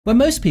When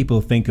most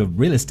people think of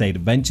real estate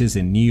ventures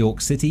in New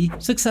York City,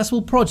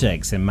 successful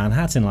projects in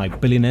Manhattan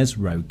like Billionaires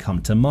Row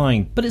come to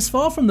mind, but it's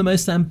far from the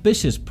most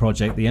ambitious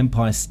project the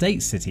Empire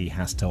State City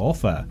has to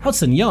offer.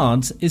 Hudson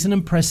Yards is an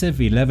impressive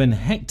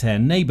 11-hectare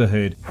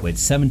neighborhood with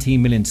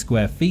 17 million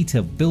square feet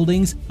of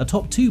buildings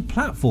atop two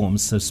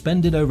platforms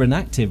suspended over an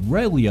active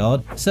rail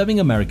yard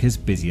serving America's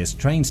busiest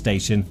train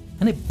station.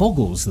 And it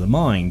boggles the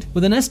mind.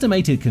 With an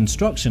estimated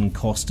construction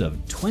cost of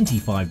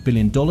 $25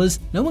 billion,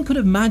 no one could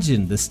have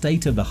imagined the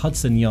state of the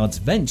Hudson Yards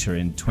venture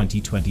in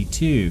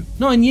 2022.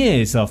 9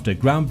 years after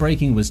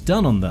groundbreaking was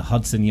done on the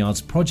Hudson Yards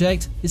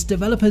project, its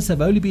developers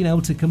have only been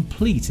able to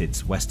complete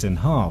its western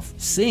half.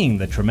 Seeing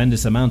the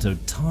tremendous amount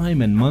of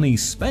time and money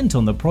spent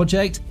on the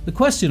project, the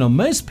question on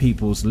most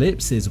people's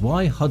lips is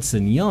why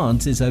Hudson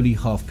Yards is only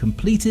half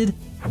completed.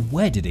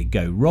 Where did it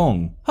go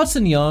wrong?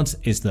 Hudson Yards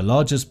is the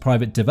largest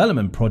private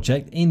development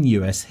project in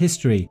US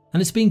history,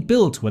 and it's being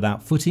built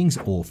without footings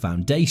or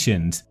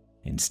foundations.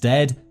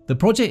 Instead, the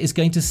project is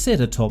going to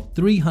sit atop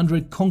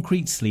 300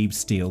 concrete sleeve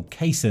steel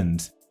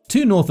caissons.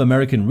 Two North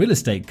American real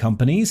estate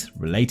companies,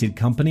 Related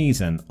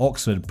Companies and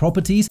Oxford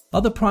Properties,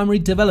 are the primary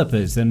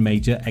developers and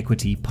major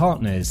equity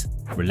partners.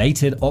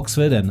 Related,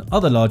 Oxford and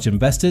other large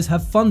investors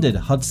have funded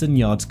Hudson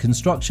Yards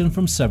construction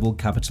from several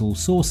capital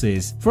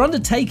sources. For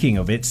undertaking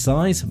of its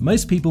size,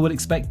 most people would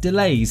expect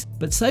delays,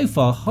 but so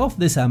far half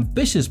this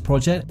ambitious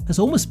project has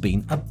almost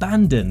been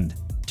abandoned.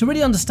 To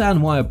really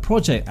understand why a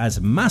project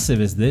as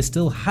massive as this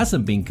still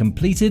hasn't been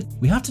completed,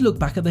 we have to look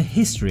back at the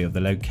history of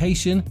the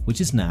location, which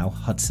is now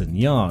Hudson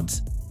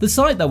Yards. The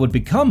site that would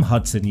become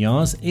Hudson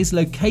Yards is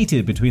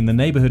located between the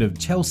neighborhood of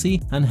Chelsea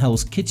and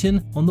Hell's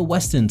Kitchen on the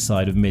western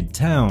side of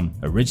Midtown.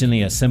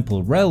 Originally a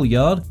simple rail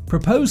yard,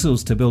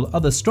 proposals to build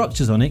other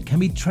structures on it can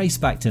be traced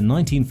back to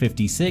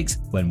 1956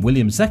 when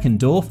William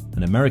Zeckendorf,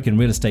 an American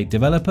real estate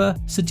developer,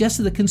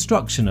 suggested the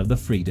construction of the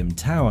Freedom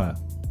Tower.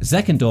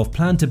 Zeckendorf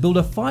planned to build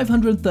a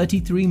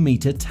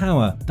 533-meter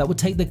tower that would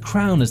take the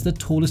crown as the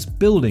tallest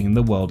building in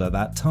the world at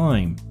that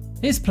time.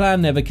 His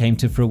plan never came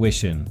to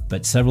fruition,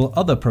 but several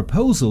other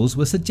proposals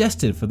were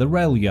suggested for the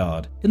rail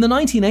yard. In the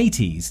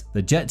 1980s,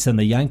 the Jets and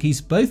the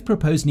Yankees both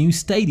proposed new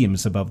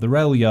stadiums above the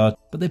rail yard,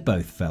 but they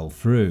both fell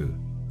through.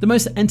 The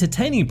most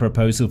entertaining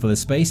proposal for the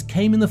space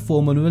came in the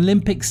form of an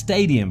Olympic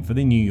stadium for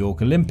the New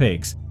York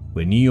Olympics.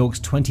 With New York's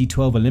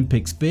 2012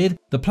 Olympics bid,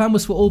 the plan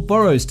was for all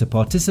boroughs to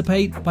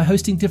participate by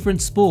hosting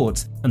different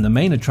sports, and the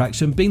main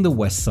attraction being the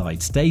West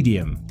Side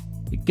Stadium.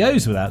 It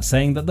goes without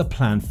saying that the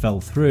plan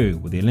fell through,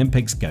 with the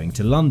Olympics going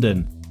to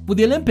London. With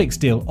the Olympics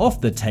deal off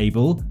the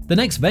table, the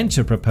next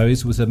venture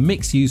proposed was a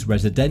mixed-use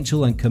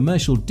residential and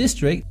commercial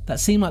district that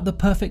seemed like the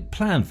perfect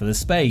plan for the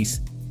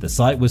space. The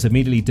site was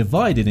immediately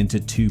divided into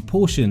two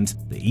portions,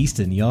 the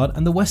Eastern Yard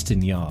and the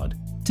Western Yard.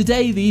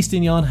 Today, the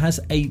Eastern Yard has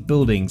 8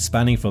 buildings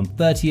spanning from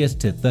 30th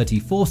to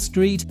 34th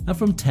Street and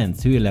from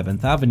 10th to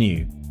 11th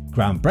Avenue.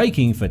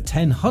 Groundbreaking for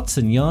 10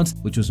 Hudson Yards,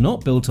 which was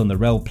not built on the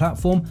rail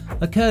platform,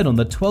 occurred on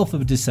the 12th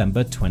of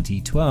December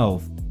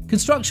 2012.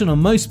 Construction on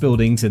most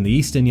buildings in the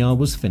Eastern Yard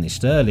was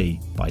finished early.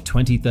 By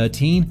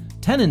 2013,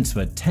 tenants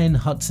for 10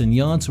 Hudson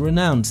Yards were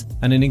announced,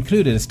 and it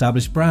included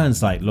established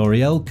brands like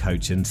L'Oreal,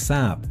 Coach and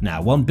Saab.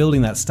 Now, one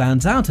building that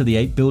stands out of the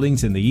 8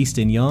 buildings in the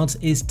Eastern Yards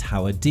is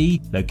Tower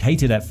D,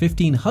 located at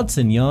 15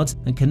 Hudson Yards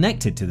and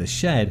connected to The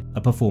Shed,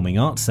 a performing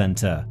arts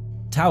center.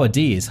 Tower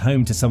D is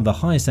home to some of the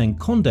highest-end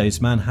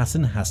condos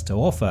Manhattan has to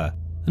offer.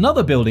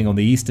 Another building on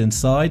the eastern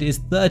side is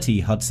 30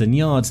 Hudson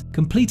Yards,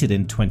 completed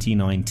in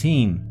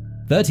 2019.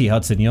 30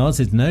 Hudson Yards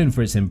is known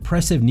for its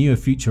impressive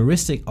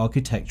neo-futuristic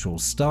architectural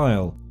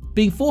style.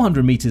 Being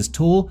 400 meters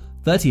tall,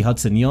 30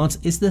 Hudson Yards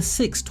is the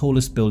 6th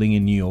tallest building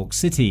in New York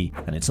City,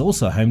 and it's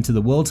also home to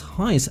the world's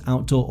highest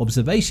outdoor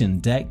observation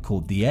deck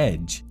called The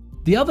Edge.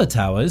 The other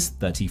towers,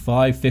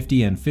 35,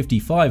 50 and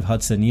 55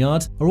 Hudson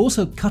Yards, are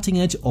also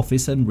cutting-edge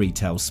office and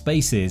retail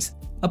spaces.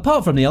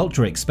 Apart from the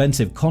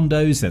ultra-expensive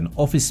condos and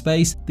office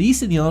space, the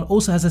Eastern Yard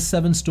also has a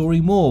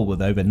 7-story mall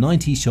with over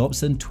 90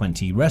 shops and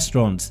 20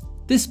 restaurants.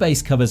 This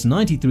space covers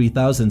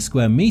 93,000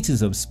 square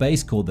meters of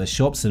space called the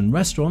Shops and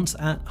Restaurants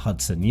at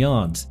Hudson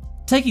Yards.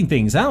 Taking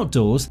things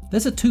outdoors,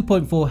 there's a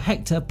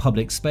 2.4-hectare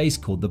public space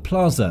called the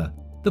Plaza.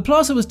 The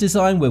Plaza was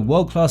designed with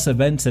world-class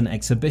events and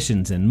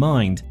exhibitions in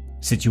mind.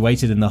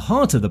 Situated in the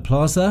heart of the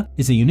plaza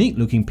is a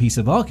unique-looking piece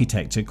of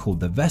architecture called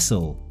the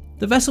Vessel.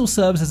 The Vessel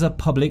serves as a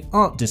public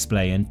art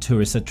display and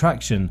tourist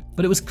attraction,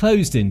 but it was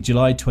closed in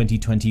July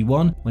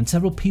 2021 when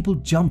several people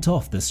jumped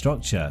off the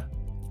structure.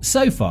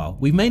 So far,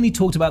 we've mainly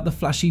talked about the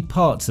flashy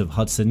parts of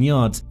Hudson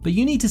Yards, but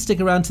you need to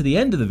stick around to the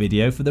end of the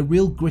video for the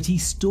real gritty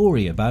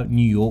story about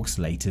New York's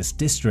latest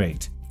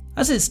district.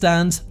 As it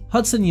stands,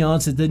 Hudson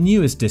Yards is the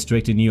newest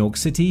district in New York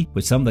City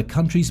with some of the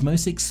country's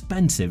most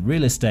expensive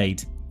real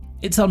estate.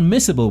 It's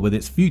unmissable with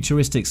its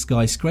futuristic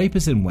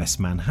skyscrapers in West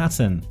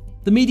Manhattan.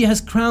 The media has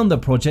crowned the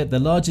project the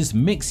largest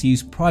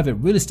mixed-use private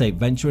real estate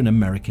venture in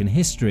American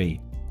history.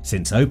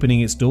 Since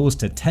opening its doors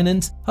to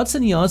tenants,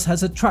 Hudson Yards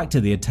has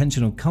attracted the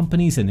attention of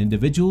companies and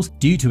individuals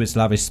due to its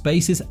lavish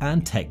spaces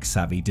and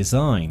tech-savvy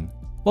design.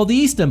 While the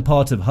eastern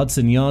part of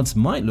Hudson Yards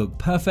might look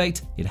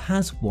perfect, it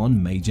has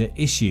one major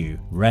issue: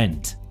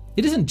 rent.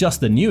 It isn't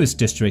just the newest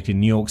district in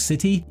New York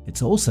City,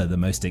 it's also the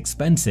most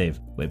expensive,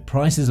 with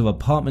prices of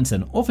apartments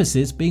and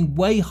offices being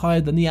way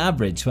higher than the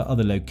average for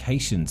other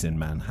locations in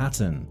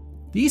Manhattan.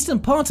 The eastern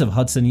part of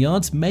Hudson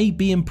Yards may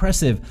be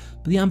impressive,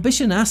 but the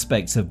ambition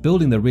aspects of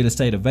building the real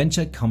estate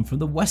adventure come from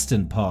the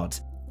western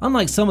part.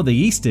 Unlike some of the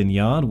eastern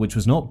yard, which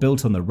was not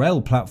built on the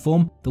rail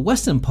platform, the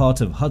western part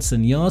of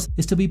Hudson Yards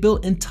is to be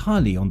built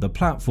entirely on the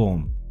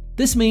platform.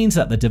 This means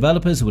that the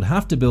developers would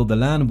have to build the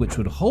land which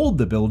would hold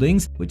the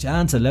buildings, which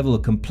adds a level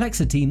of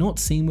complexity not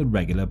seen with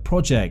regular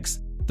projects.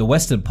 The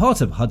western part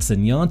of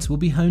Hudson Yards will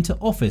be home to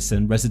office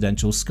and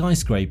residential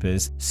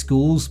skyscrapers,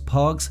 schools,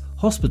 parks,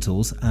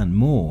 hospitals, and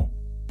more.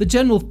 The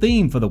general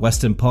theme for the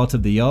western part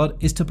of the yard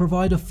is to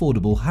provide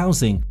affordable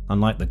housing,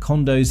 unlike the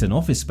condos and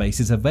office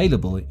spaces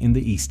available in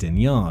the eastern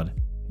yard.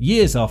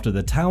 Years after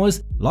the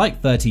towers,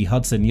 like 30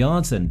 Hudson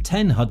Yards and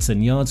 10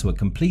 Hudson Yards, were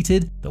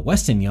completed, the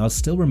western yards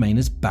still remain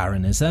as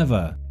barren as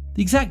ever.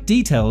 The exact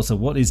details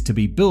of what is to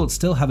be built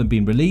still haven't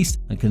been released,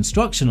 and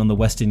construction on the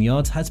western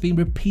yards has been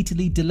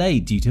repeatedly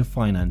delayed due to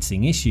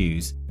financing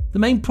issues. The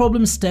main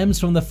problem stems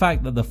from the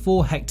fact that the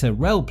 4-hectare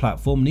rail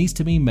platform needs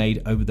to be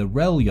made over the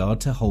rail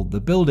yard to hold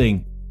the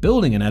building.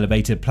 Building an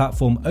elevated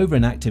platform over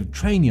an active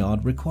train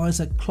yard requires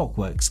a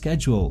clockwork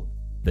schedule.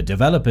 The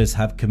developers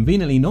have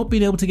conveniently not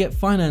been able to get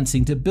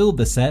financing to build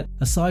the set,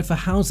 aside for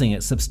housing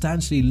at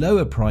substantially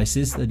lower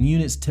prices than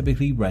units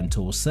typically rent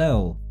or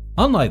sell.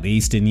 Unlike the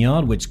eastern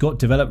yard, which got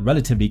developed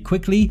relatively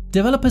quickly,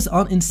 developers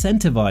aren't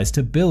incentivized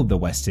to build the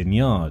western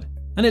yard.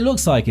 And it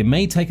looks like it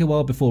may take a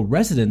while before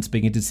residents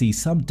begin to see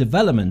some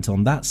development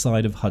on that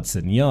side of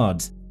Hudson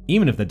Yards.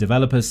 Even if the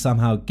developers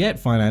somehow get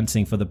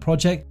financing for the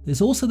project,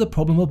 there's also the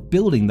problem of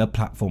building the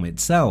platform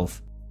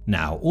itself.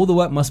 Now, all the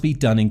work must be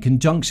done in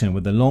conjunction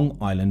with the Long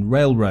Island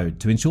Railroad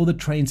to ensure the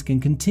trains can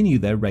continue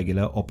their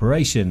regular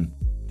operation.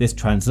 This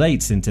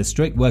translates into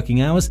strict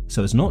working hours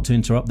so as not to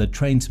interrupt the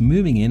trains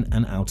moving in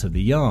and out of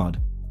the yard.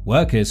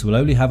 Workers will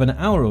only have an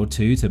hour or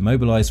two to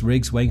mobilize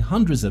rigs weighing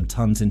hundreds of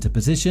tons into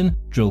position,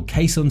 drill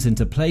caissons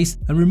into place,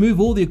 and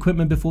remove all the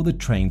equipment before the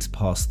trains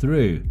pass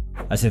through.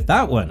 As if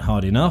that weren't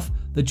hard enough,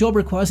 the job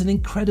requires an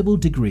incredible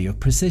degree of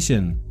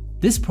precision.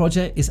 This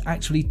project is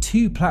actually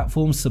 2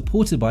 platforms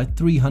supported by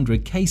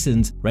 300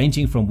 caissons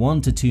ranging from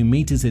 1 to 2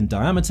 meters in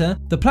diameter.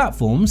 The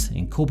platforms,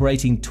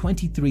 incorporating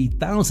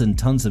 23,000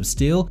 tons of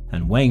steel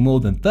and weighing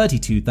more than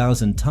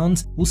 32,000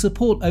 tons, will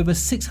support over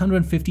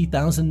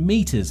 650,000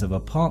 meters of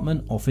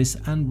apartment, office,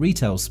 and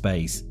retail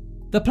space.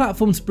 The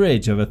platforms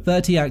bridge over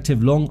 30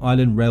 active Long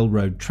Island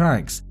Railroad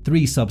tracks,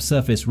 3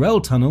 subsurface rail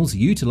tunnels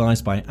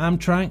utilized by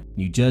Amtrak,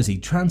 New Jersey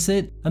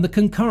Transit, and the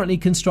concurrently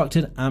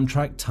constructed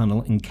Amtrak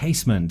tunnel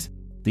encasement.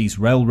 These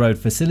railroad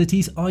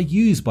facilities are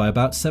used by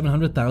about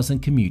 700,000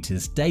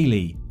 commuters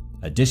daily.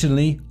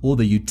 Additionally, all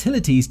the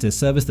utilities to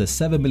service the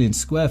 7 million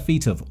square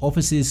feet of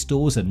offices,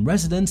 stores, and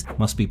residents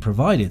must be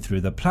provided through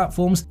the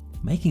platforms,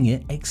 making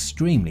it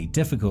extremely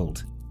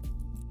difficult.